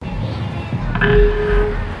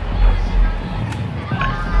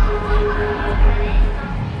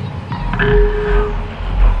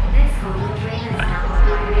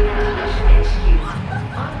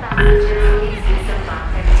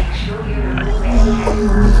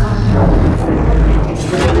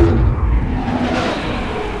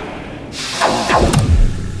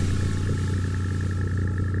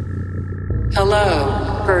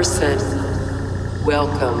Hello, person.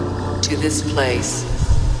 Welcome to this place.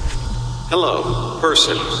 Hello,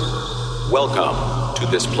 person. Welcome to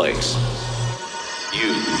this place.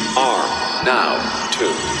 You are now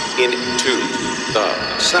tuned into the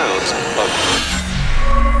sounds of...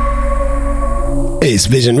 It's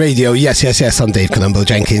Vision Radio. Yes. I'm Dave Columbo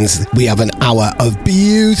Jenkins. We have an hour of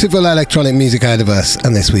beautiful electronic music ahead of us,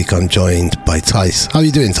 and this week I'm joined by Tice. How are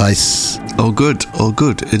you doing, Tice? All good.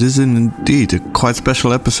 It is indeed a quite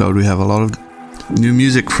special episode. We have a lot of new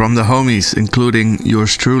music from the homies, including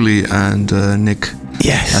yours truly and Nick.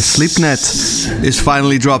 Yes. As Sleepnet is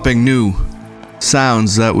finally dropping new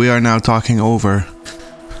sounds that we are now talking over.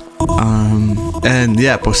 And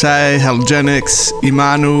yeah, Posei, Halogenics,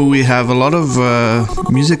 Imanu, we have a lot of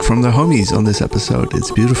music from the homies on this episode.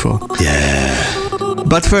 It's beautiful. Yeah.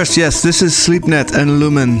 But first, yes, this is Sleepnet and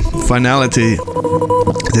Lumen Finality.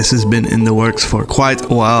 This has been in the works for quite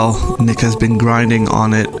a while. Nick has been grinding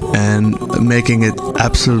on it and making it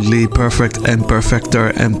absolutely perfect and perfecter,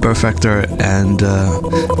 and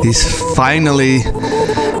he's finally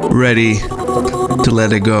ready to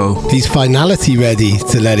let it go. He's finality ready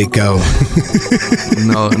to let it go.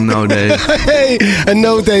 No, Dave. Hey, and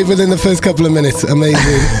no, Dave, within the first couple of minutes.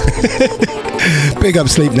 Amazing. Big up,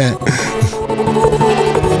 Sleepnet.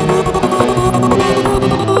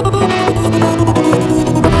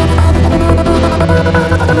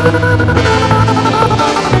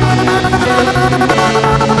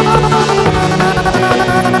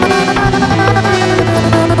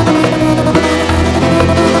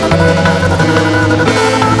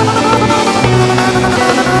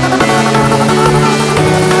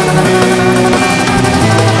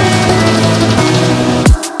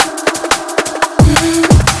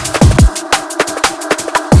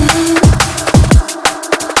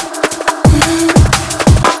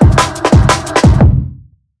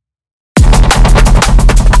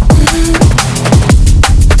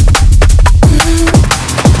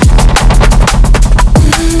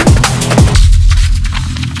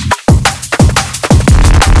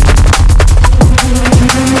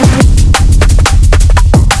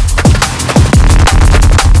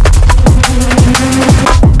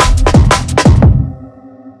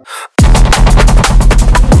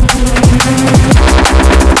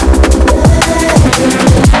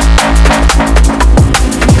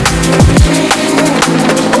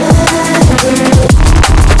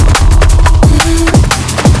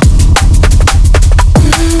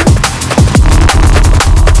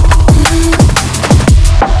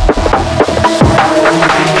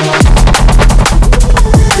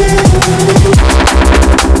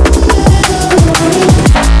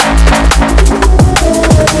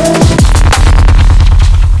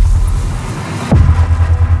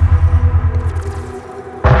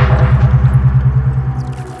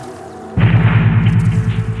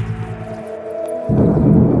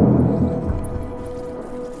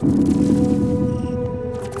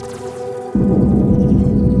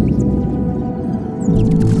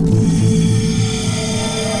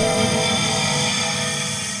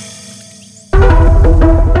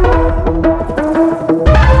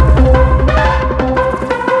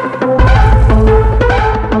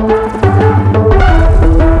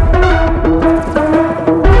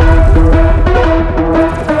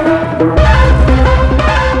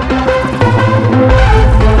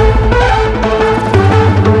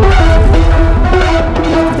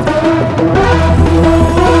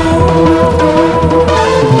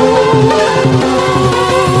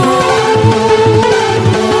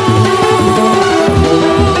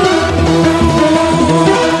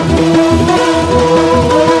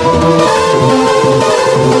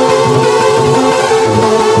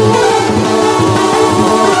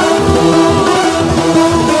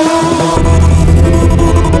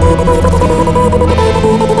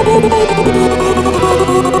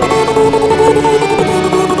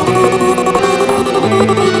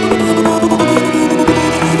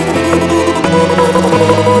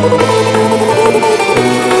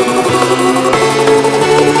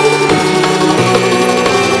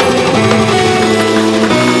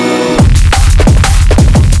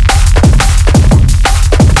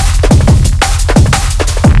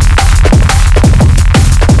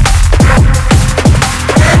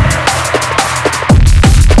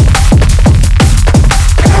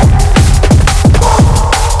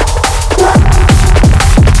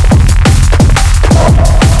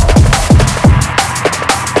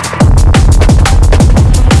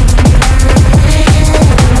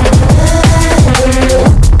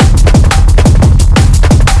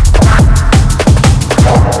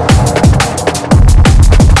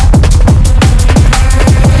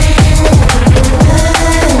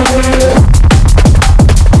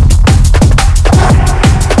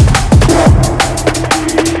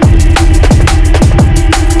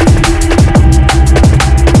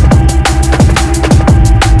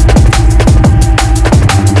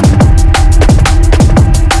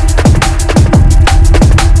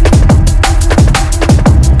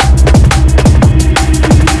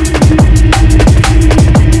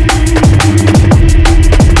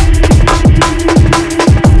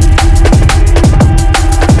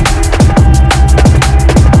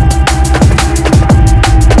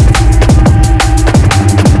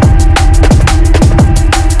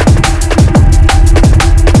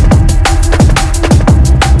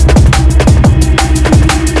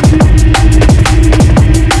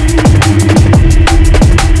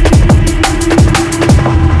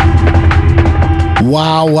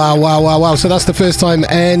 Wow. So that's the first time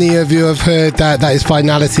any of you have heard that. That is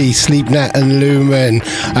Finality, Sleepnet and Lumen.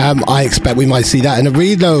 I expect we might see that in a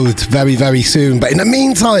reload very, very soon. But in the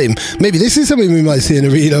meantime, maybe this is something we might see in a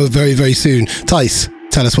reload very, very soon. Tice,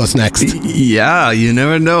 tell us what's next. Yeah, you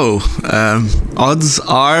never know. Odds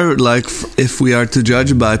are, like, if we are to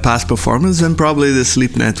judge by past performance, then probably the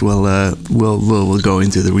Sleepnet will go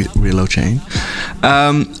into the reload chain.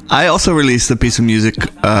 I also released a piece of music.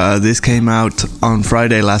 This came out on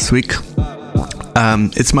Friday last week.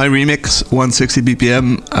 It's my remix, 160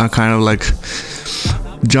 BPM, kind of like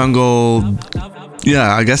jungle.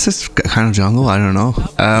 Yeah, I guess it's kind of jungle. I don't know.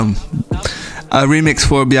 A remix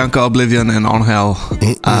for Bianca Oblivion and Angel,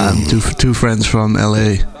 two friends from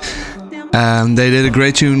LA. They did a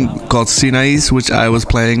great tune called Sinais, which I was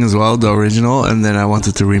playing as well, the original, and then I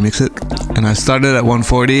wanted to remix it. And I started at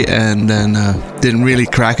 140 and then didn't really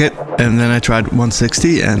crack it. And then I tried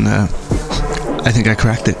 160 and I think I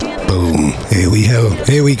cracked it. Boom. Here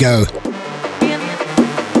we go.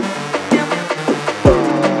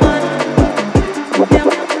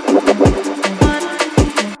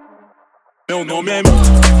 Meu nome é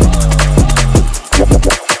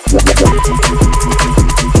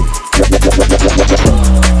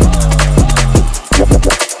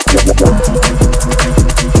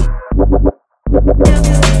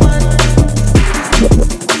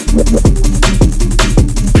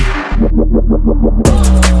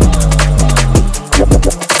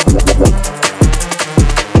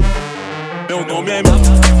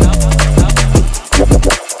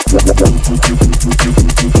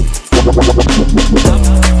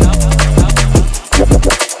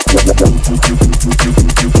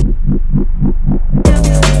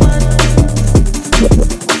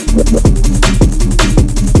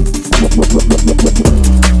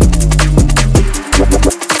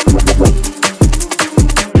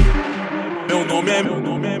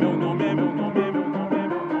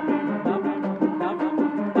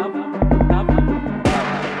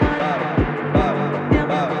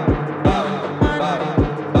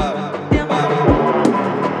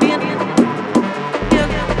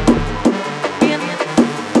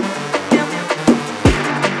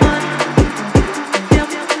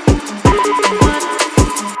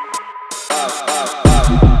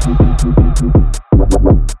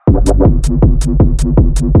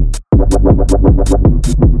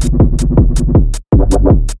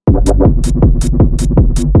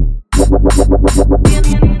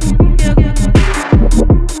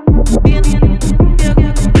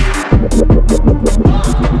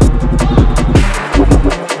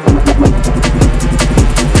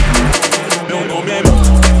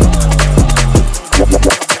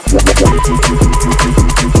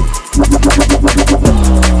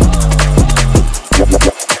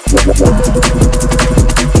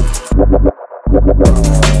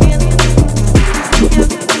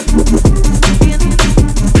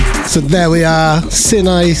So there we are,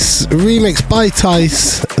 Sinais, remixed by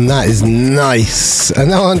Tice, and that is nice.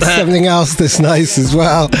 And now on to something else that's nice as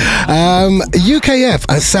well. UKF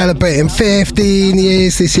are celebrating 15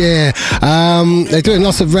 years this year. They're doing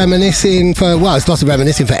lots of reminiscing for, well, it's lots of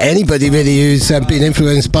reminiscing for anybody really who's been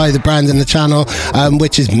influenced by the brand and the channel,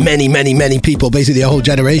 which is many people, basically a whole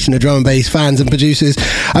generation of drum and bass fans and producers.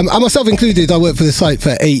 I myself included, I worked for the site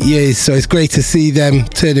for 8 years, so it's great to see them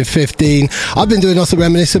turning 15. I've been doing lots of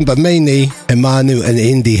reminiscing, but mainly Emanu and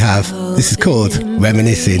Indy have. This is called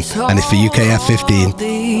Reminiscing, and it's for UKF 15.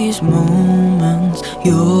 These moments,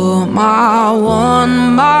 you're my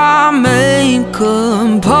one, my main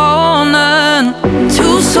component.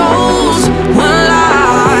 Two souls, one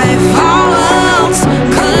life, our worlds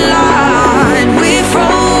collide. We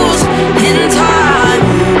froze in time,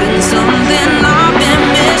 been something I've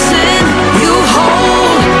been missing. You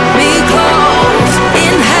hold me close,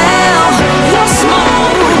 inhale your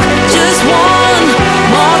smoke. Just one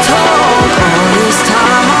more talk. All this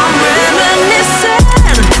time I'm reminiscing.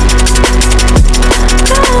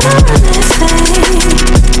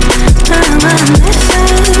 Reminiscing.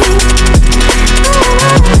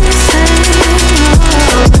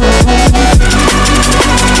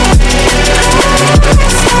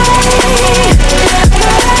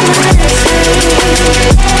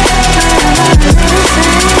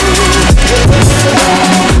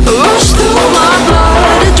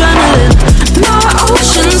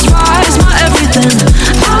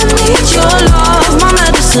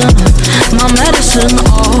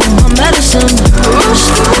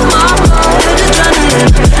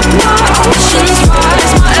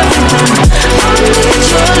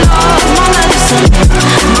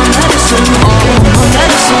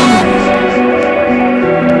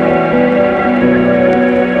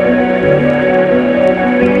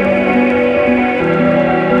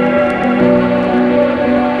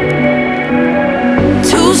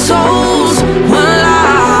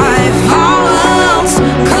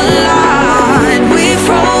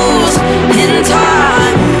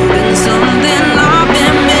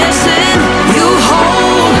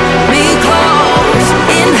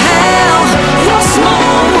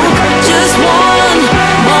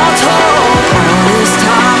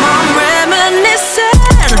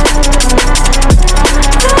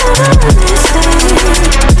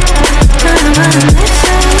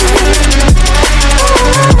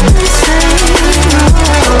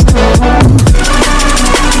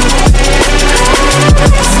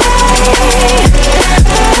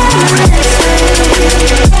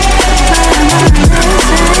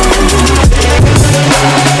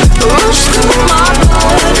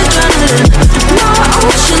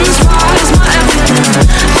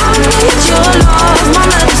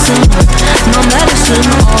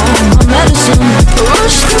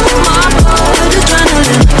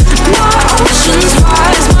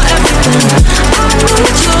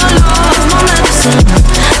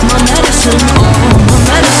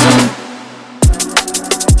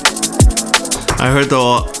 I heard the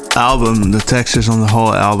whole album, the textures on the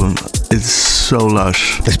whole album, it's so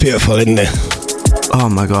lush. It's beautiful, isn't it? Oh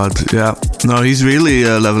my god, yeah. No, he's really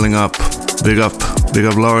leveling up. Big up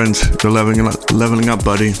Lawrence. You're leveling up,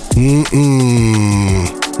 buddy.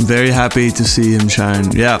 Very happy to see him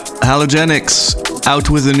shine. Yeah, Halogenics out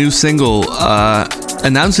with a new single,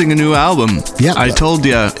 announcing a new album. Yeah, I Told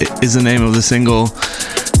Ya is the name of the single.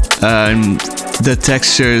 The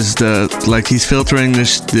textures, like he's filtering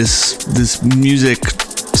this music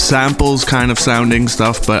samples kind of sounding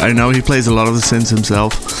stuff, but I know he plays a lot of the synths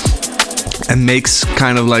himself and makes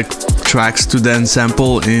kind of like tracks to then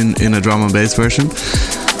sample in a drum and bass version.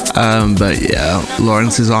 But yeah,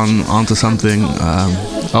 Lawrence is onto something.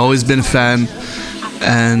 Always been a fan,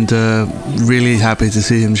 and really happy to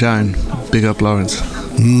see him shine. Big up Lawrence.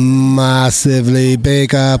 Massively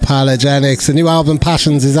big up Halogenics. The new album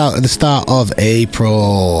Passions is out at the start of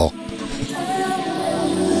April.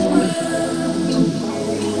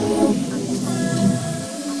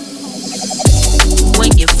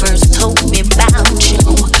 When you first told me about you,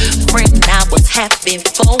 friend, I was happy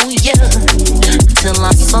for you till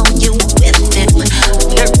I saw you with him,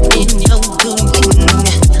 flirting your good.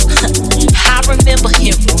 I remember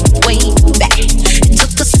him from way back. It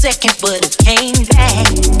took a second, but it came back.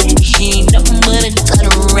 He ain't nothing but a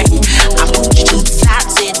gutter rat. I put you to the side,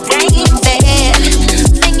 said ain't bad.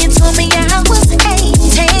 Then you told me I was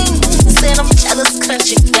 18. Said I'm jealous 'cause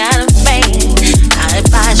you got a man. I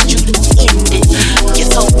advised you to end it. You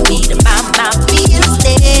told me to mind my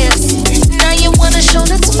business. Now you wanna show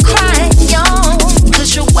that some crying, y'all,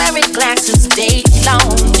 'cause you're wearing glasses day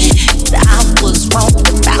long. I was wrong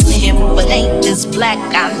about him, but ain't this black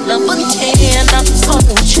I love a 10. I told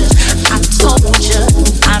you, I told you,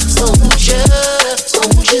 I told you,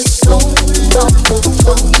 told you so long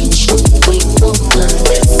before you should wait for the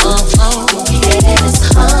yes,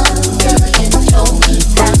 hunger, you know,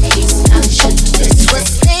 now he's not your this was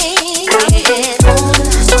thing.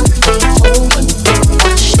 Something over and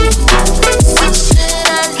wash it out. What should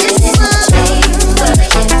I listen?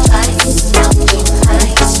 Advice, now your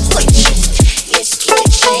eyes twitching, it's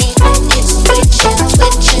twitching, it's twitching,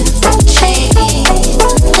 twitching, twitching.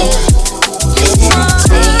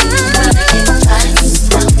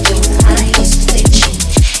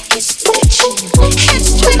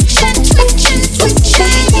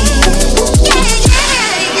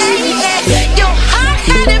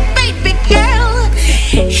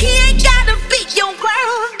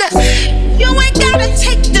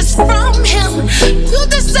 From him, you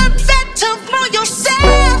deserve better for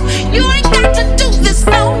yourself. You ain't got to do this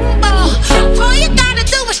no more. All you gotta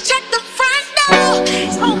do is check the front door.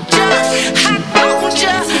 Told ya, I told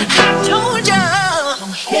ya, I told ya.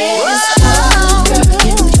 His hunger,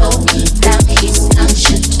 you know, now he's not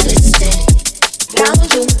your twisted. Now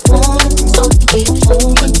you want to be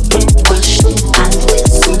over and wash it. I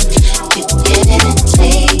listen, you didn't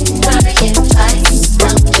take my advice.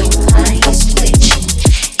 Now your eyes twitching.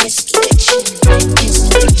 It's twitching, it's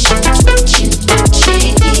twitching, twitching,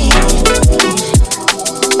 twitching.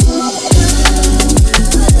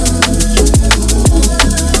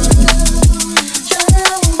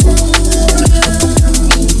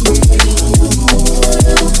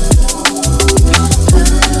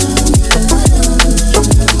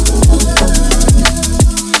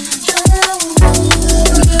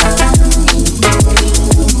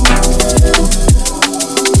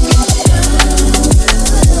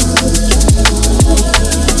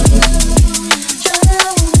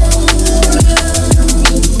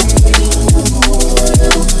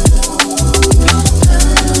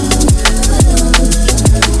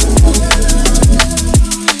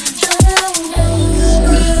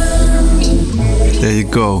 There you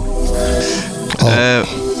go.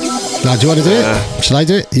 Now, do you want to do it? Shall I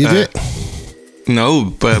do it? You do it? No,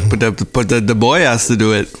 but the boy has to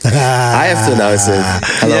do it. I have to announce it.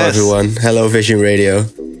 Hello, Yes. everyone. Hello, Vision Radio.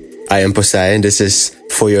 I am Poseidon. This is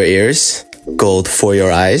For Your Ears, called For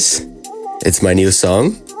Your Eyes. It's my new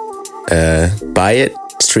song. Buy it,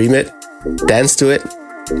 stream it, dance to it.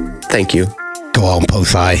 Thank you. Go on,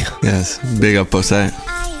 Posei. Yes, big up Posei.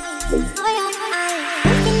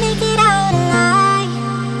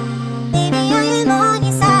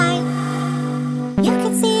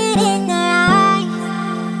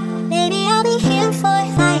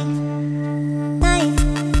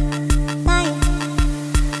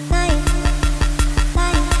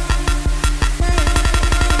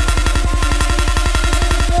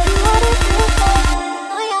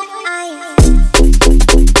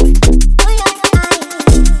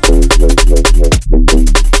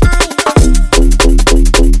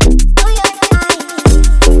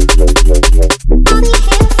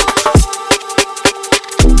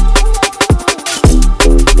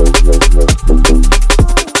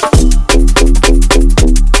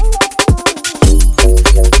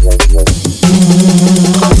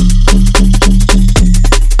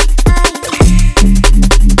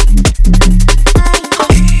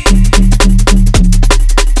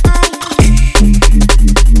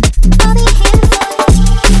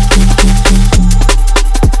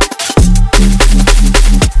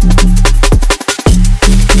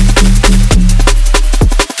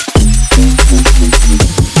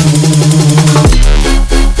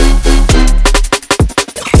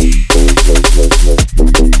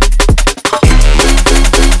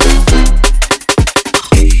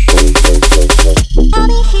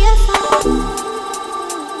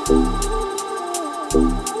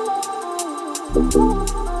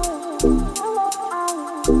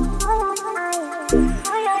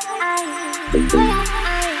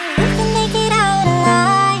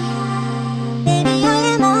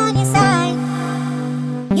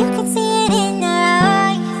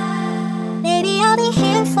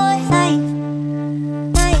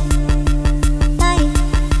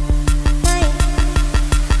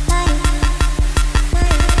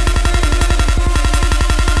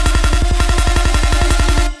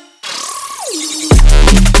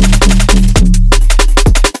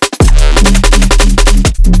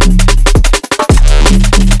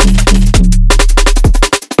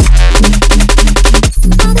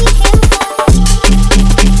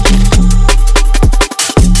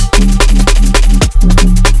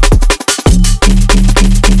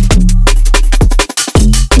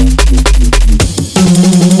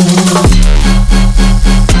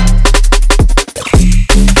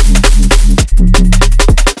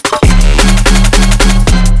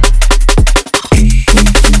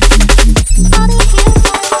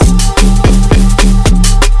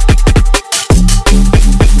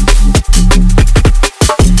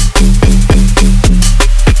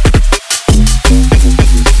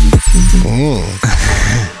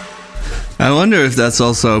 wonder if that's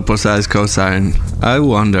also Posei's cosign. I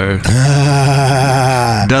wonder.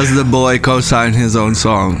 Does the boy cosign his own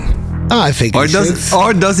song? I think or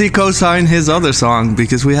does he co-sign his other song,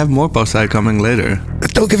 because we have more Posei coming later.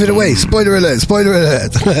 Don't give it away. Spoiler alert, spoiler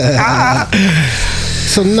alert.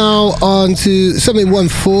 So now on to something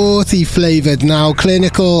 140 flavoured now.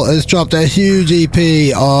 Clinical has dropped a huge EP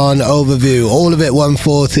on Overview. All of it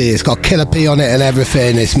 140. It's got Killer P on it and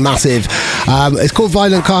everything. It's massive. It's called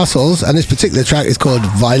Violent Castles, and this particular track is called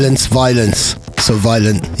Violence. So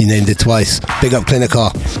violent, he named it twice. Big up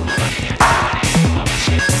Clinical.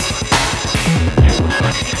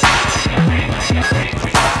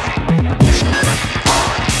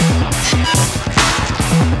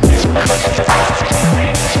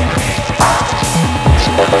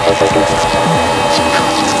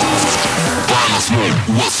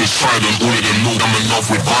 What's it shining? All of them know I'm in love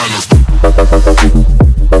with violence.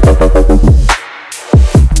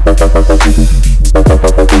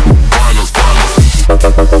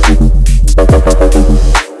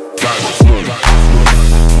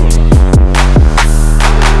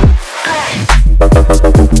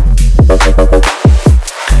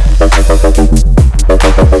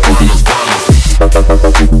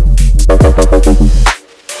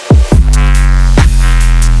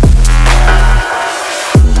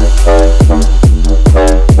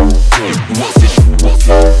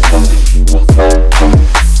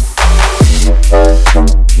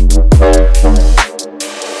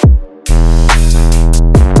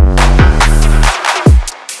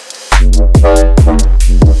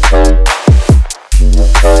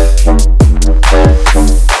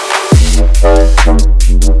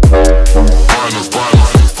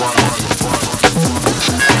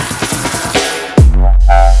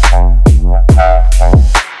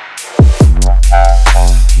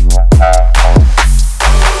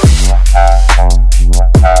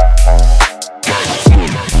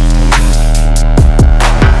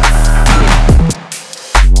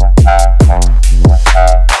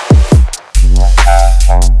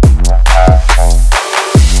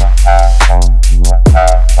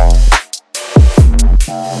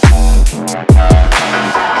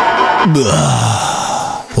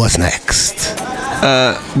 What's next?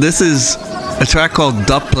 This is a track called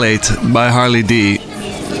Dub Plate by Harley D.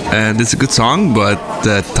 And it's a good song, but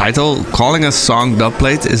the title, calling a song Dub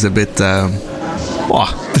Plate, is a bit... I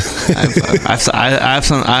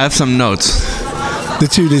have some notes. The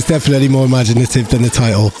tune is definitely more imaginative than the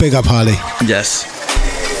title. Big up, Harley. Yes.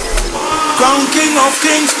 Crown king of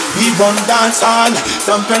kings, we run dance all.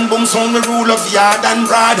 Thump and boom sound, we rule of yard and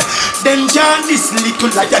rod. Them can't this little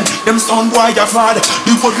lion, them sound boy a fraud.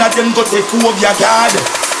 The whole of them go take over your guard.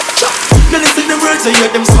 Now listen the words, I hear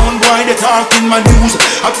them sound boy, they talk in my news.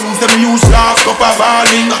 I prove them use laugh, up a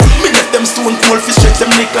balling. Me let them stone cold fish, stretch them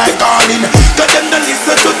neck like garling. Cause them don't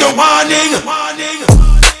listen to the warning.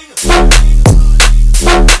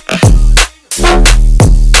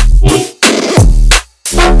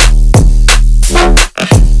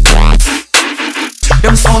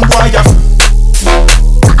 Them sound boy a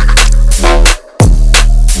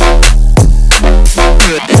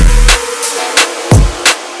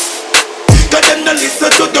cause them don't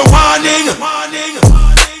listen to the warning.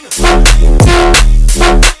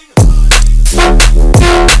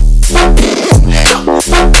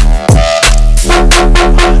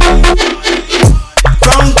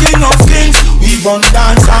 Crown king of kings, we run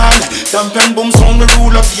dance all. Thump and boom sound, we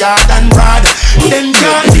rule of yard and rod. Them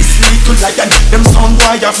can't this little lion, them sound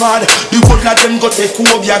boy a fraud. The whole of them go take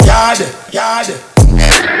over your yard.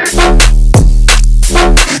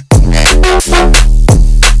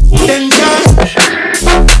 Them can't.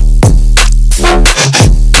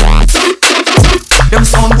 Them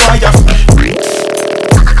sound boy a fraud.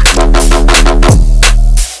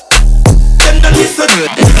 Them don't listen to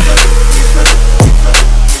it.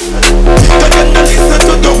 Them don't listen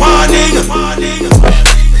to the warning.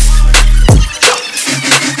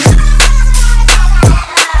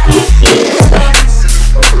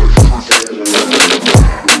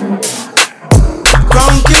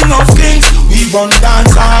 Crown king of kings, we run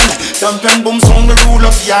dance all. Thump and boom sound, we rule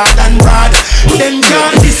of yard and rod. Them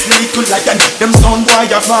can't this little lion, them sound boy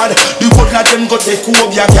a fraud. The whole of them go take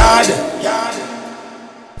over your yard.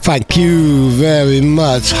 Thank you very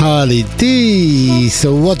much, Harley D.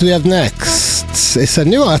 So what do we have next? It's a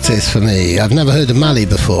new artist for me. I've never heard of Mali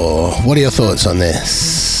before. What are your thoughts on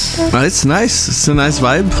this? It's nice. It's a nice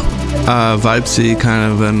vibe. Vibesy,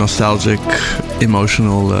 kind of a nostalgic,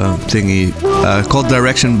 emotional thingy. Called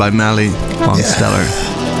Direction by Mali on Stellar.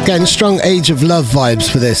 Getting strong Age of Love vibes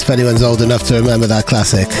for this, if anyone's old enough to remember that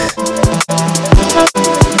classic.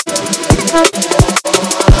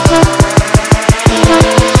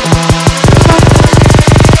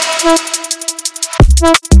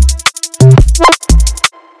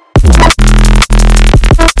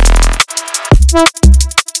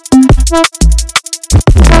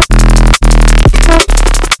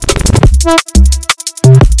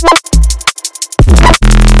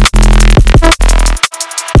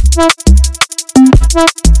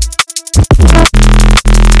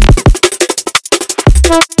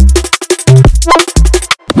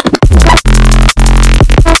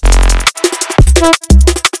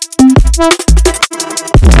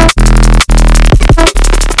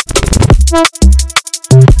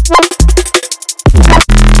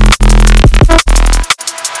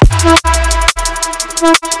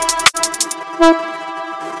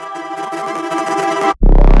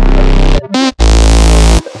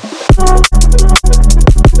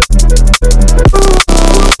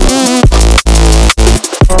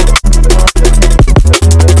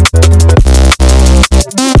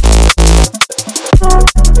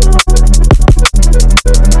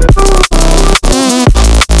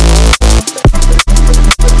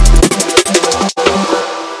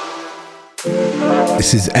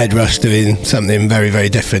 this is Ed Rush doing something very, very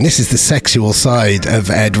different. This is the sexual side of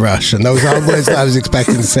Ed Rush, and those are words that I was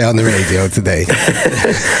expecting to say on the radio today.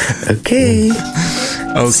 Okay.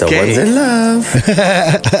 Someone's in love.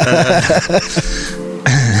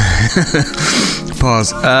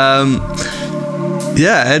 Pause.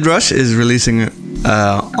 Yeah, Ed Rush is releasing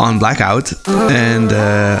on Blackout and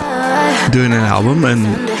doing an album, and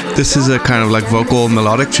this is a kind of like vocal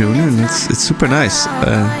melodic tune, and it's super nice.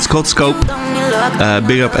 It's called Scope.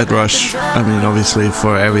 Big up Ed Rush. I mean, obviously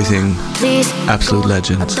for everything, absolute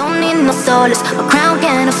legend. Don't need no solace, a crown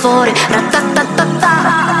can't afford it.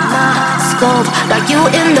 Scope, like you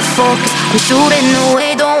in the focus. I'm shooting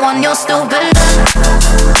away, don't want your stupid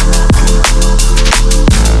love.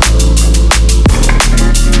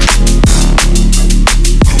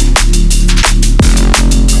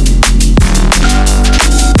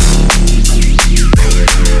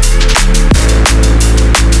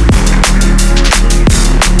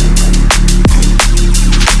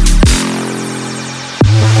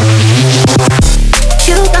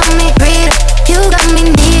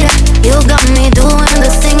 You got me doing the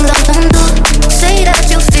things I won't do. Say that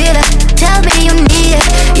you feel it, tell me you need it.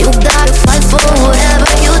 You gotta fight for whatever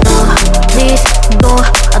you do. Please go,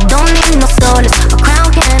 I don't need no solace. A crown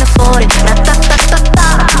can't afford it.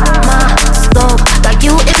 My scope, got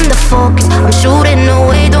you in the focus. I'm shooting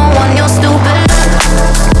away, don't want your stupid love.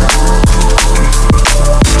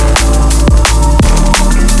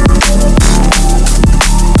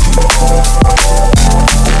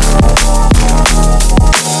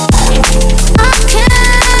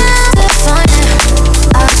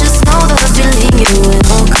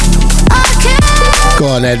 Go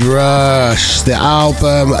on, Ed Rush. The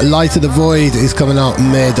album Light of the Void is coming out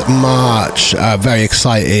mid-March. Very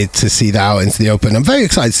excited to see that out into the open. I'm very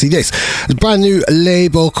excited to see this. It's a brand new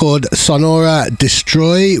label called Sonora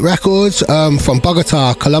Destroy Records from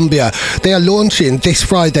Bogota, Colombia. They are launching this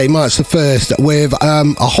Friday, March the 1st, with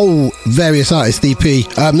a whole various artists EP.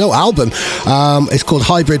 Album. It's called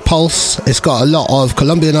Hybrid Pulse. It's got a lot of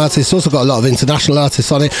Colombian artists, also got a lot of international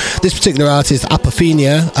artists on it. This particular artist,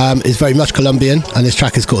 Apophenia, is very much Colombian, and this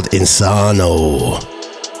track is called Insano.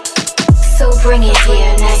 So bring it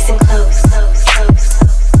here, nice and close.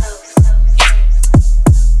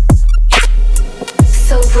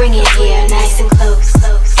 So bring it here, nice and close.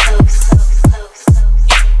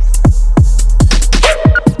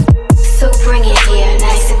 So bring it here,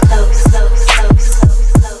 nice and close.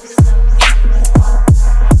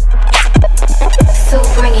 So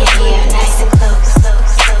bring it here, nice and close.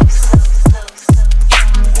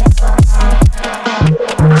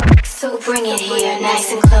 So bring it here, nice and close. So bring it here,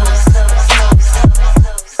 nice and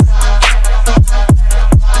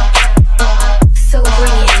so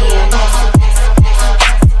bring it here, nice and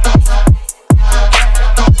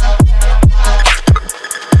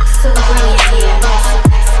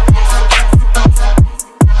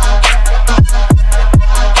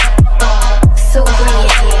so bring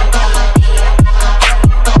it here.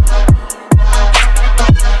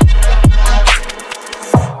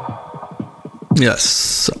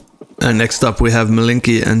 Yes. And next up we have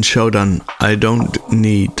Malinky and Shodan. I don't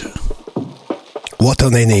need. What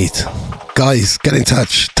don't they need? Guys, get in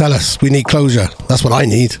touch. Tell us. We need closure. That's what I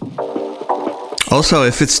need. Also,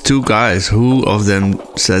 if it's two guys, who of them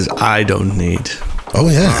says I don't need? Oh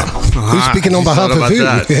yeah. Who's speaking on behalf of who?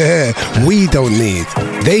 That? Yeah. We don't need.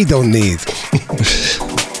 They don't need.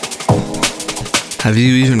 Have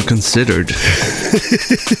you even considered?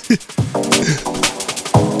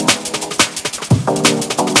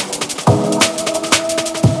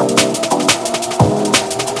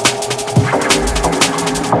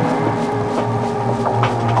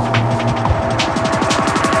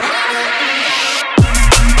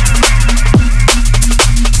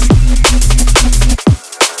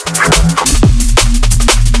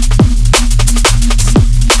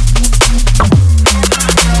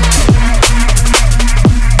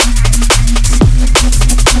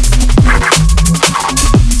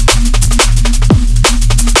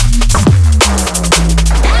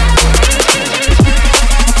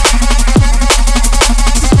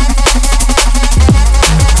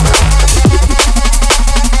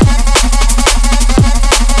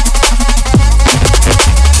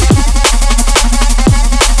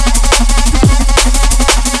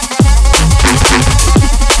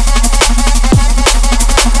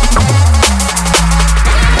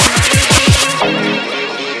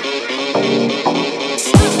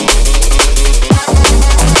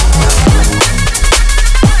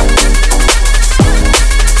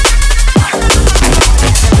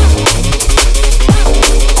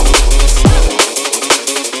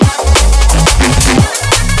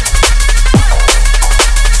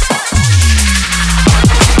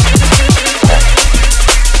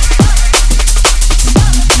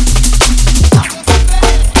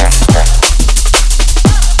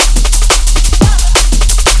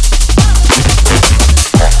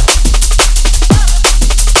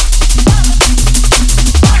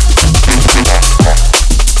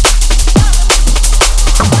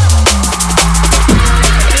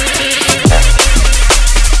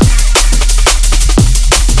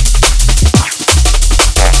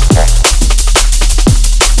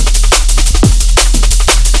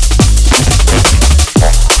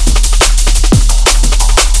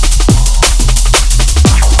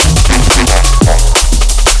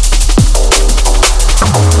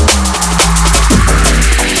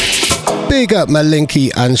 Big up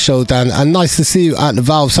Malinky and Shodan, and nice to see you at the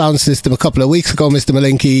Valve Sound System a couple of weeks ago, Mr.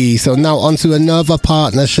 Malinky. So now on to another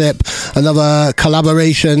partnership, another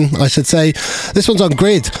collaboration, I should say. This one's on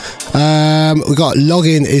Grid. We got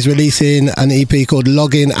Login is releasing an EP called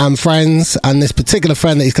Login and Friends, and this particular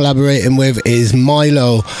friend that he's collaborating with is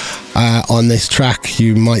Milo. On this track,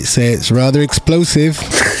 you might say it's rather explosive.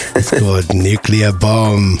 It's called Nuclear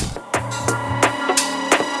Bomb.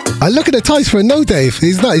 I look at the ties for a no, Dave.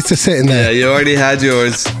 He's not. He's just sitting there. Yeah, you already had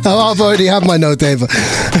yours. Oh, I've already had my no, Dave.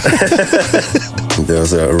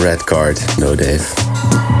 There's a red card. No, Dave.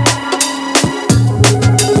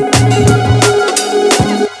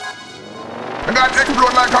 I got to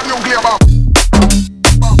explode like a nuclear bomb.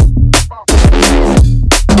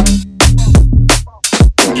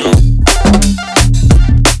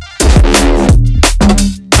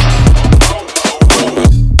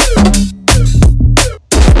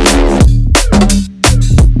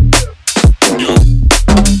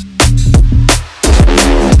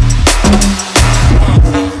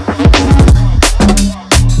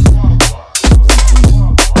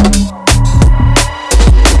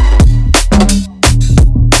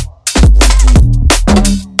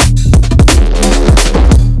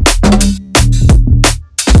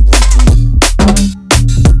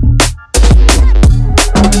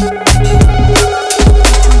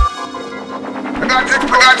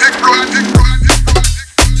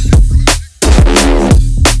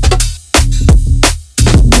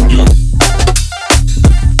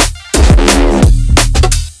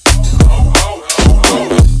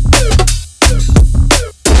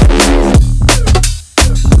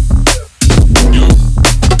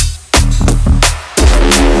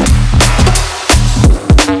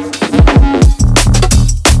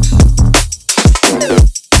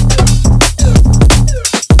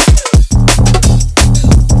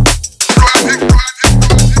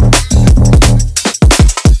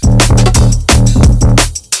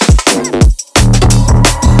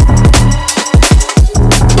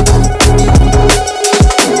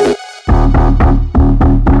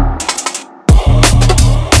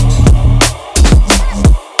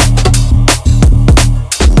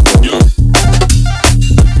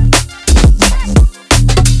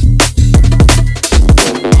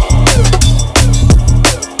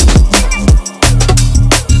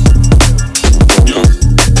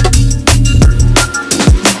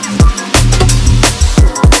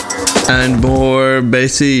 And more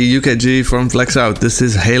bassy UKG from Flex Out. This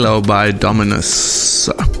is Halo by Dominus.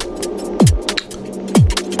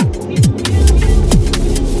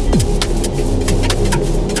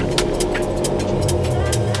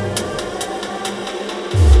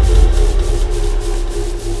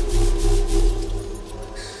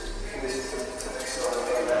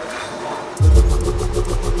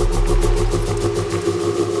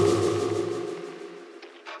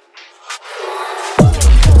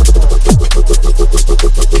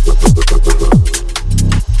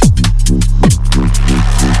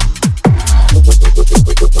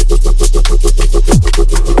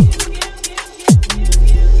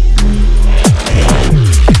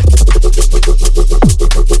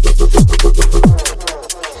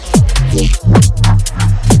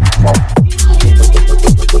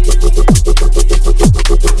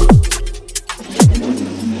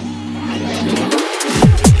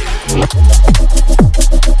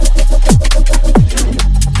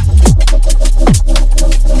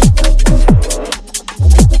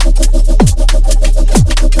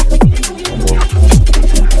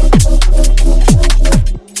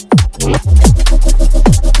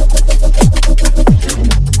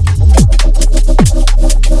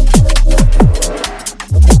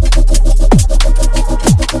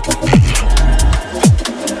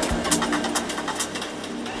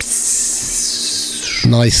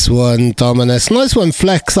 Nice one, Dominus. Nice one,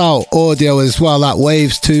 Flex Out Audio as well. That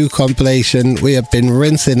Waves 2 compilation. We have been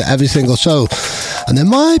rinsing every single show. And there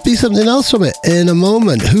might be something else from it in a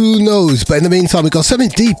moment. Who knows? But in the meantime, we've got something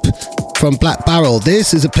deep from Black Barrel.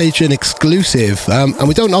 This is a Patreon exclusive. And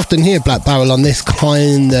we don't often hear Black Barrel on this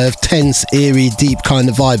kind of tense, eerie, deep kind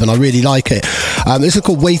of vibe. And I really like it. This is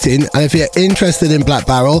called Waiting. And if you're interested in Black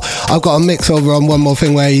Barrel, I've got a mix over on One More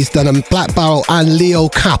Thing where he's done a Black Barrel and Leo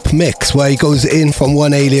Cap mix where he goes in from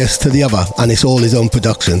one alias to the other. And it's all his own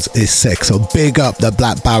productions. It's sick. So big up the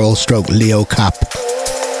Black Barrel stroke Leo Cap.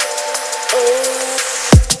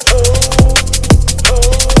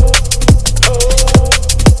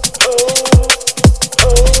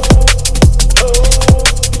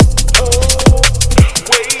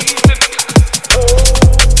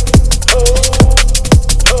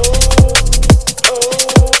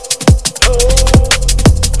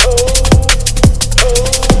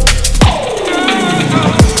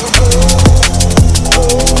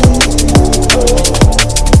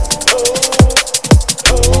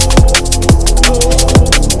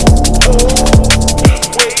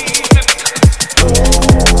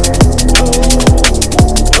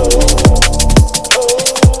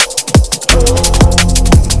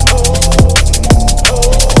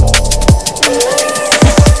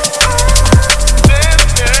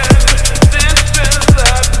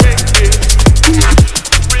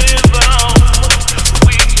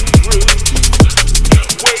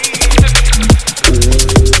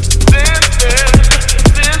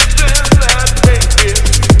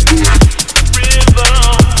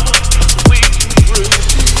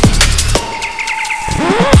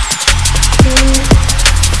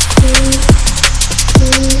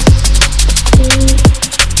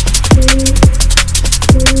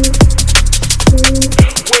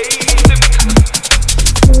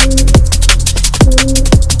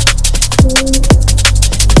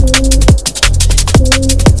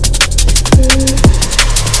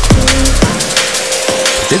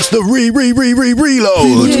 It's the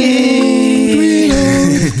reload.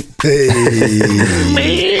 Hey.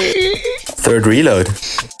 Third reload.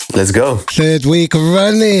 Let's go. Third week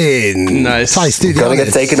running. Nice. Tice, do the Gonna honors.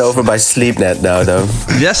 get taken over by Sleepnet now, though.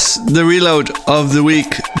 Yes, the reload of the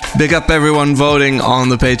week. Big up everyone voting on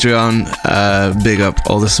the Patreon. Big up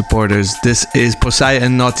all the supporters. This is Posei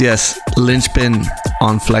and Not Yes, Linchpin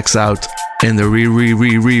on Flex Out in the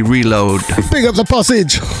reload. Big up the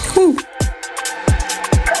passage. Woo.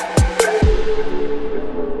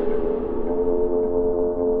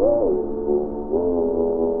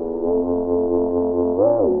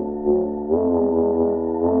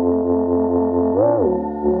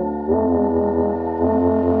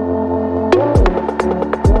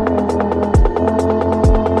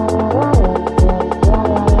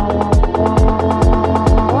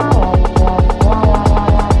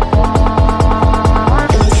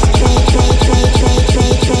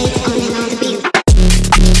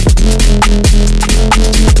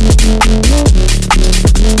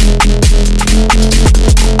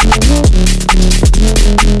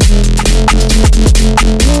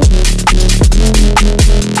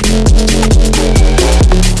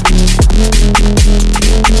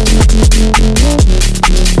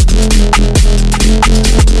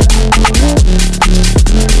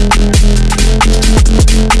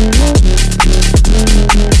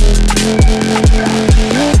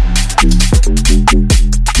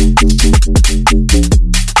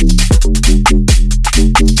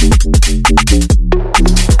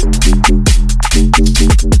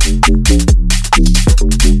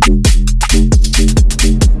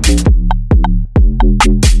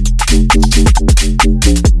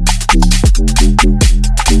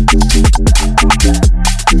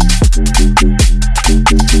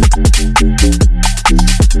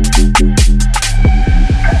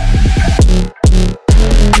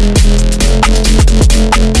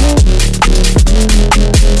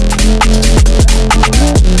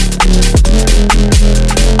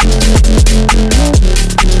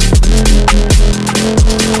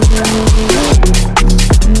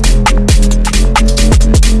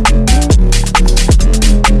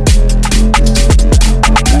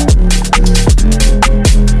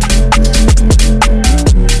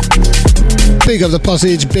 Big up the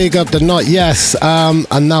Posage, big up the Not Yes.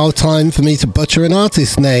 And now time for me to butcher an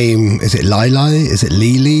artist name. Is it Lili? Is it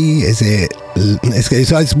Lili? Is it...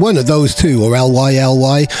 It's one of those two, or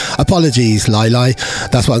LYLY. Apologies, Lili.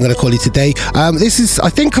 That's what I'm going to call you today. This is, I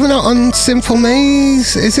think, coming out on Sinful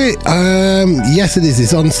Maze. Is it? Yes, it is.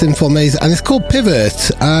 It's on Sinful Maze, and it's called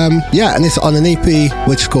Pivot. Yeah, and it's on an EP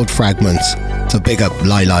which is called Fragments. So big up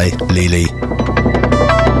Lili.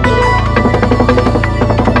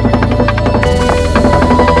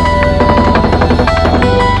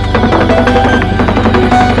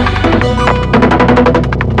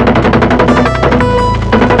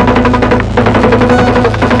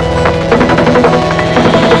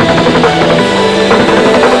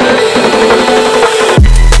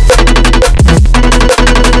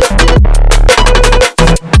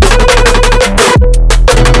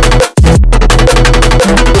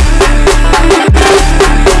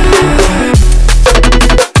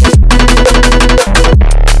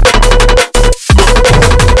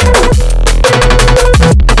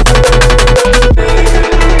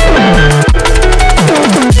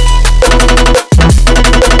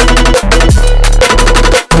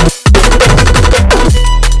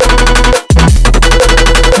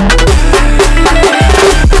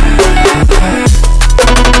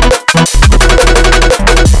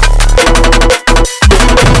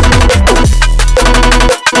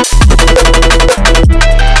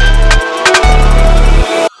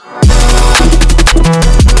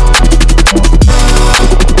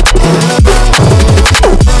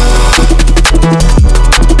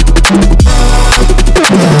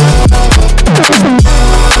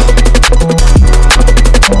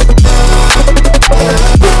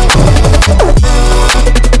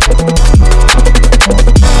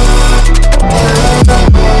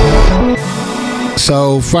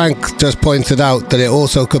 So Frank just pointed out that it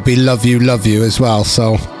also could be Love You as well.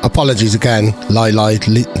 So apologies again, Lili, Love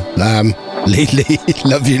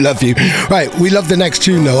You. Right, we love the next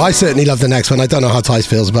tune though. I certainly love the next one. I don't know how Tice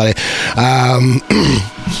feels about it.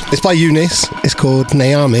 It's by Eunice. It's called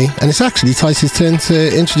Naomi, and it's actually Tice's turn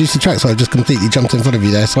to introduce the track. So I've just completely jumped in front of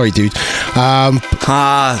you there. Sorry, dude.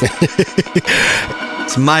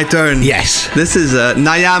 It's my turn. Yes. This is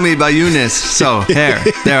Naomi by Eunice. So,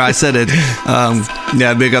 there I said it.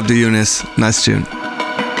 Yeah, big up to Eunice. Nice tune.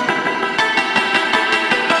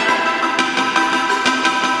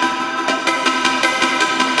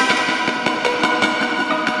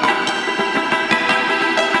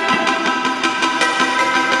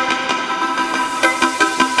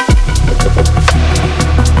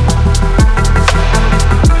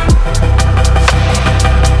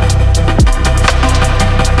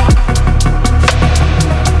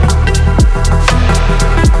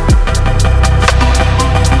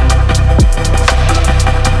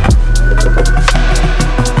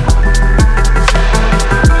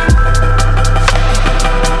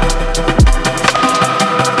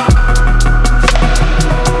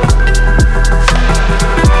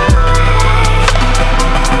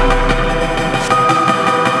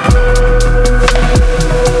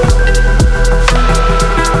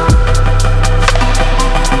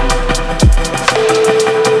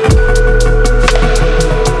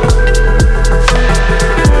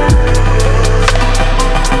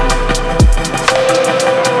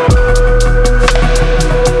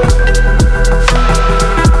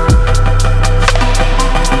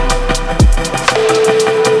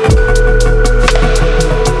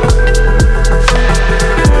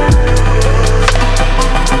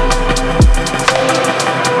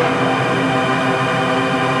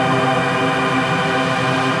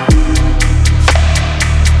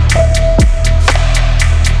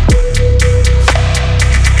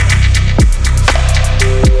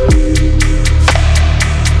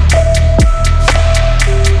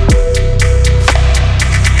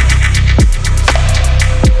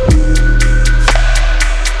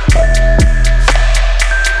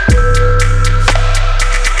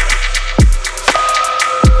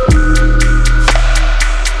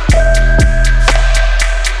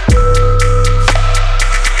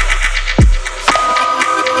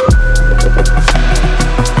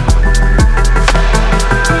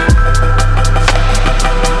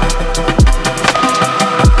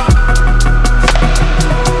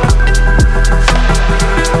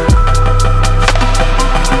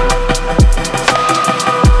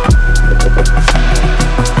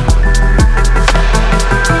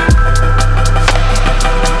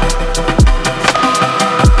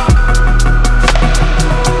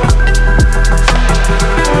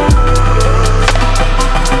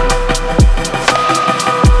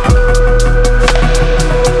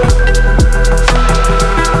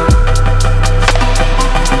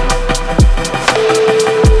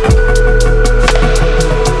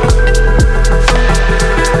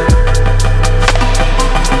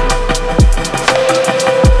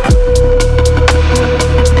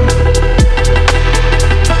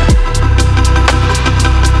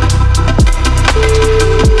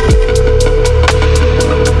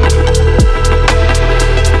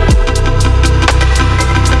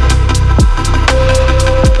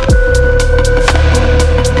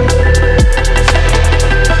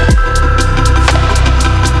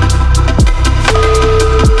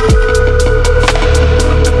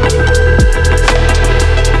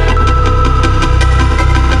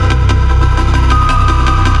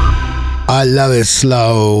 love it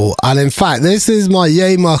slow. And in fact, this is my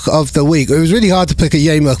Yamuk of the week. It was really hard to pick a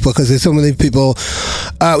Yamuk because there's so many people,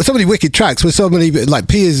 so many wicked tracks with so many like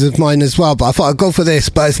peers of mine as well. But I thought I'd go for this.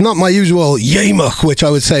 But it's not my usual Yamuk, which I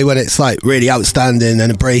would say when it's like really outstanding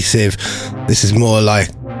and abrasive. This is more like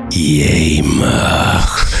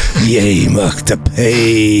Yamuk. Yamuk to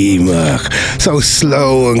Paymuk. So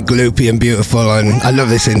slow and gloopy and beautiful, and I love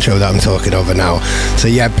this intro that I'm talking over now. So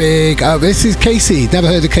yeah, big. This is Casey. Never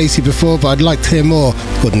heard of Casey before, but I'd like to hear more.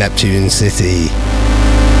 It's called Neptune City.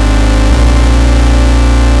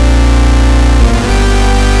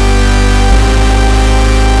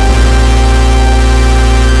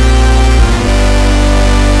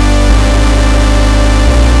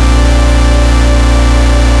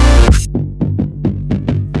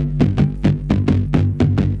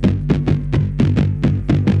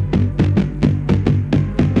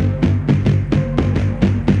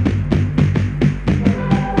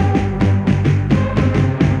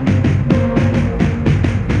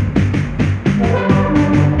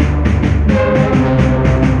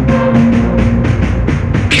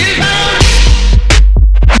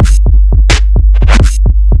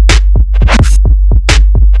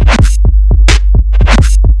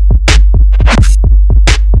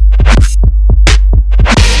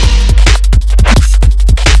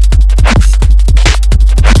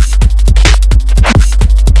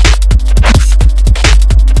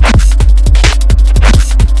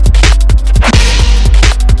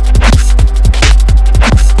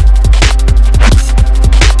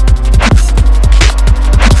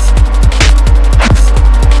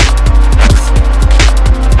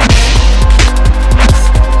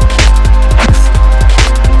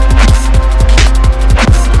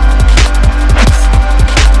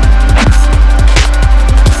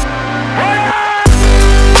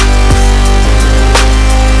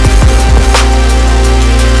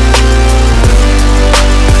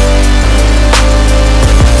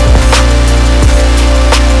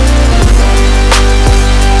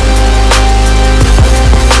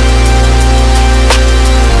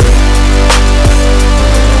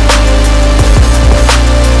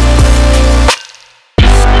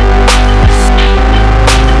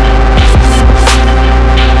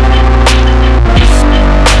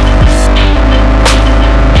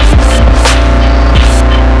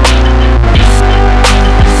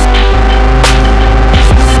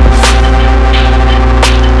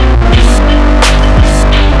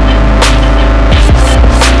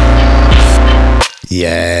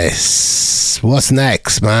 Yes. What's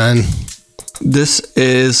next, man? This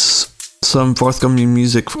is some forthcoming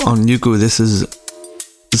music on Yuku. This is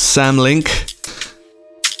Sam Link,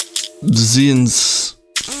 Zien's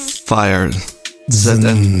Fire.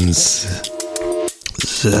 Zetten's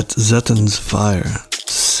Fire.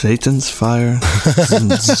 Satan's Fire.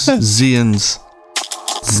 Zien's.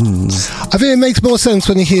 I think it makes more sense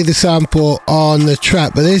when you hear the sample on the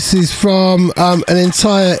track, but this is from an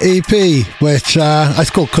entire EP, which it's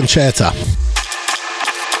called Concerta.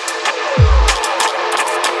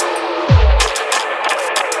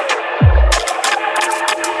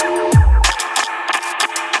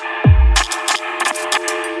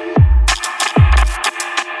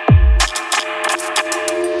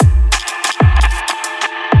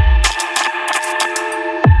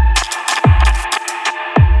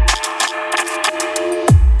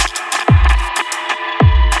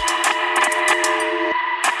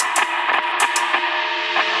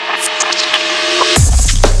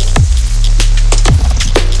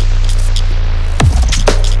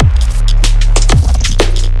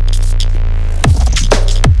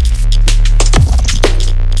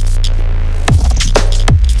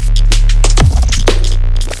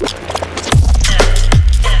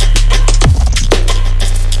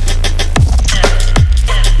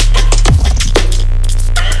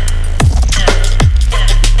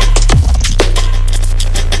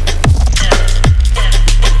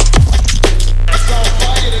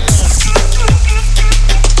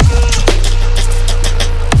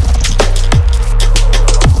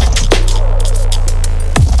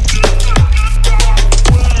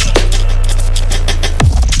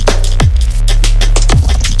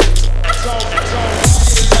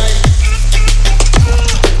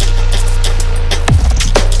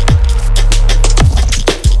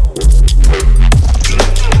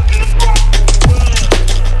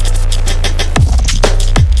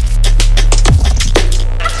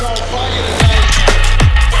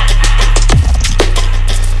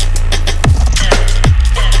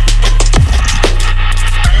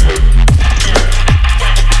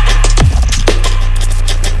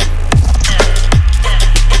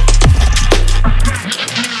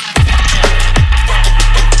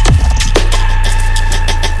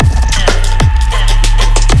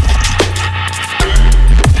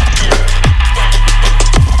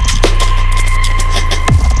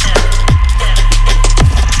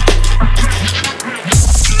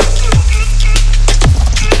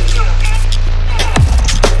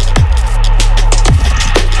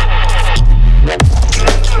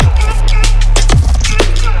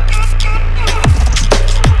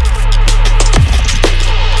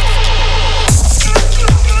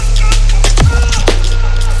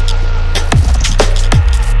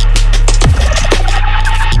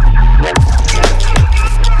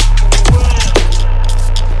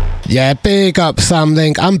 Yeah, big up Sam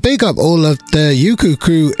Link and big up all of the Yuku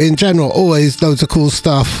crew in general. Always loads of cool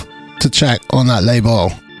stuff to check on that label.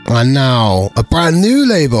 And now a brand new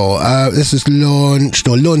label. This is launched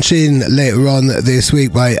or launching later on this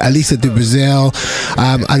week by Alisa do Brazil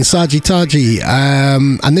and Saji Taji.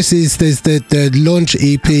 And this is the launch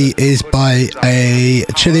EP is by a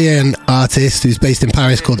Chilean artist who's based in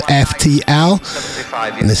Paris called FTL.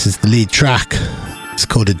 And this is the lead track. It's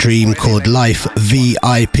called A Dream Called Life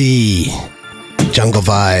VIP. Jungle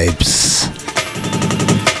vibes.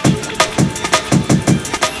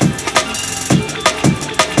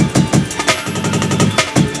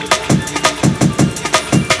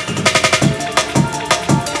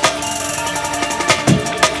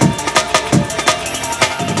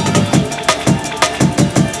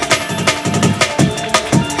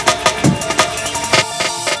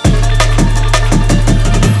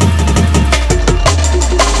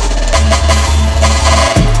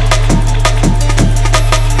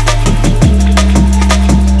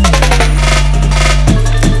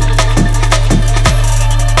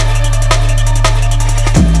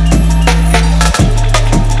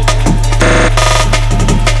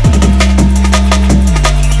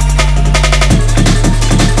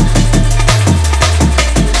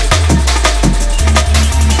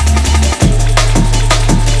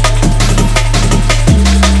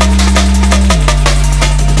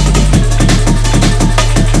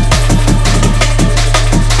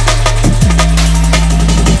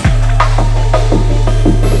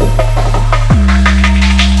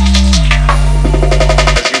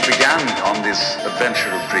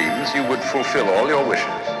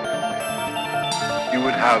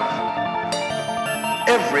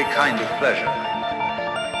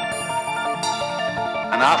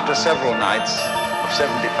 Several nights of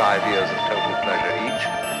 75 years of total pleasure each,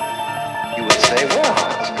 you would say, wow,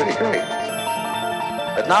 that's pretty great.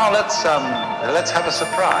 But now let's have a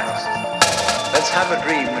surprise. Let's have a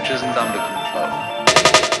dream which isn't under control.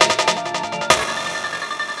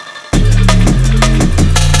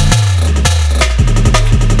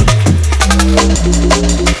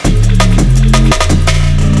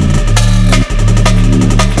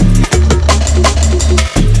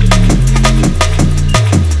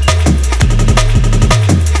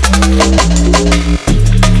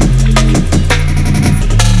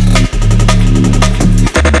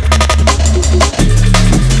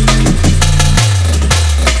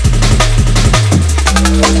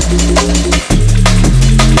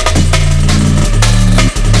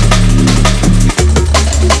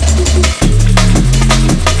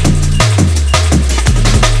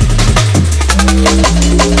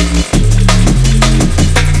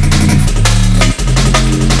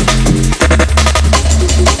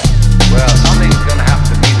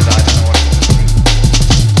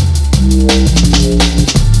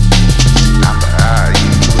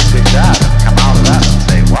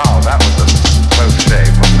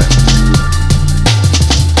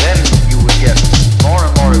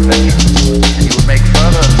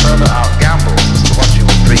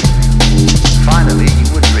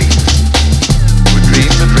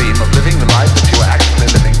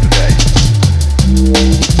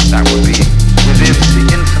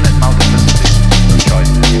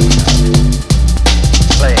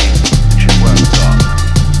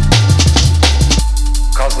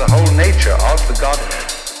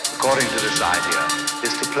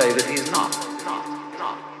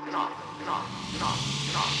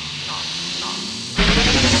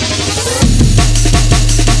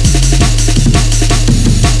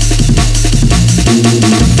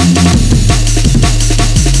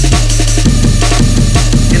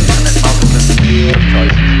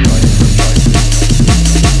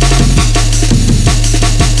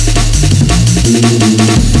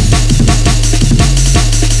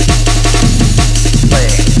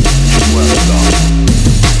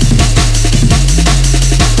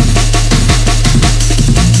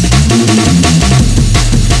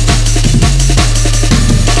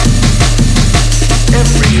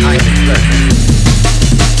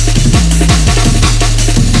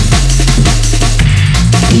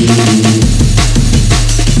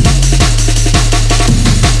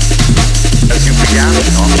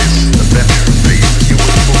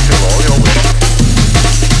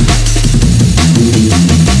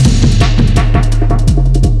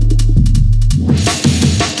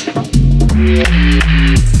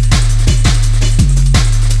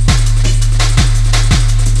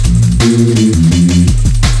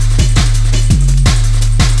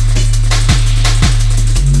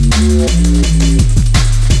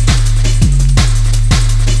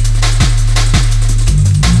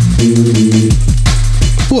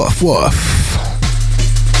 Woof woof.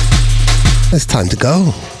 it's time to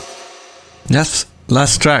go. Yes,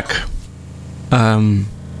 last track.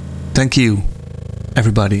 Thank you,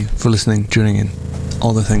 everybody, for listening, tuning in,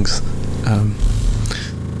 all the things.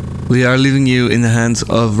 We are leaving you in the hands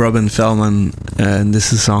of Robin Fellman, and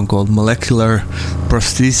this is a song called Molecular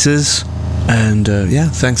Prosthesis. And yeah,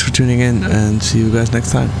 thanks for tuning in, and see you guys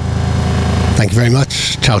next time. Thank you very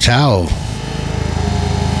much. Ciao, ciao.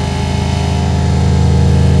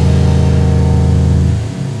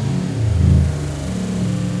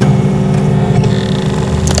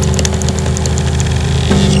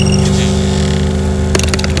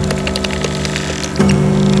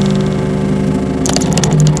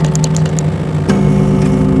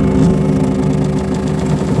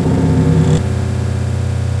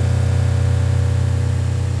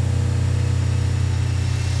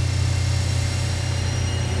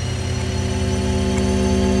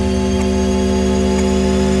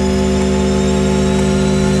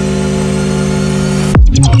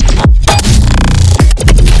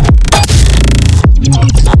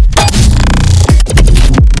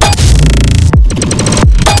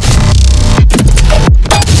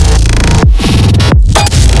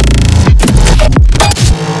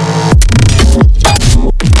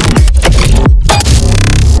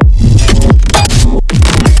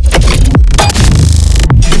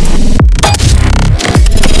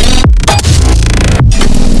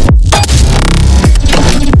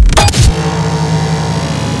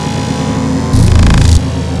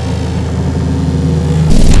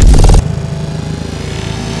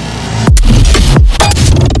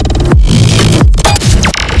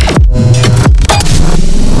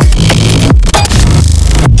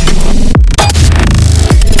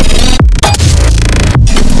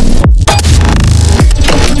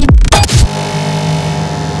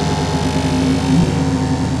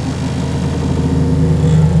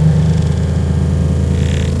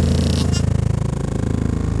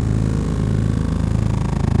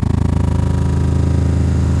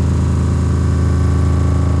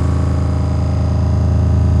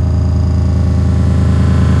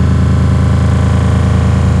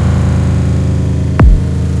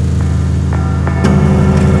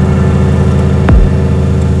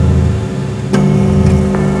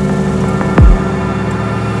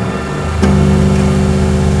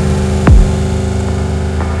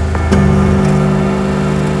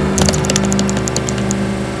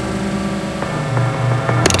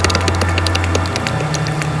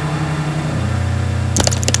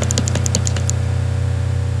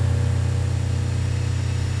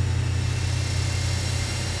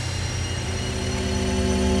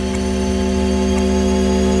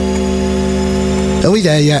 Are we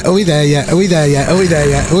there yet? Are we there yet? Are we there yet? Are we there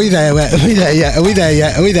yet? Are we there yet? Are we there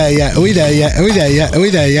yet? Are we there yet? Are we there yet? Are we there yet? Are we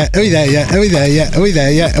there yet? Are we there yet? Are we there yet? Are we there yet? Are we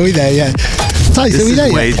there yet? Are we there yet? Tice, are we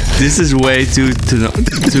there yet? This is way too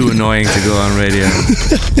annoying to go on radio.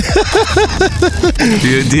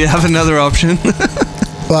 Do you have another option?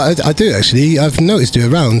 Well, I do actually. I've noticed you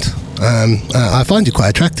around. I find you quite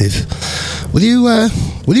attractive. Will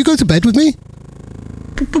you go to bed with me?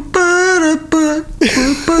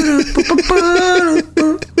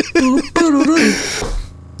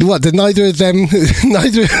 What, did neither of them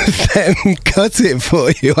cut it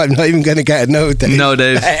for you? I'm not even going to get a no, Dave. No,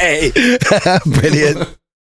 Dave. Hey. Brilliant.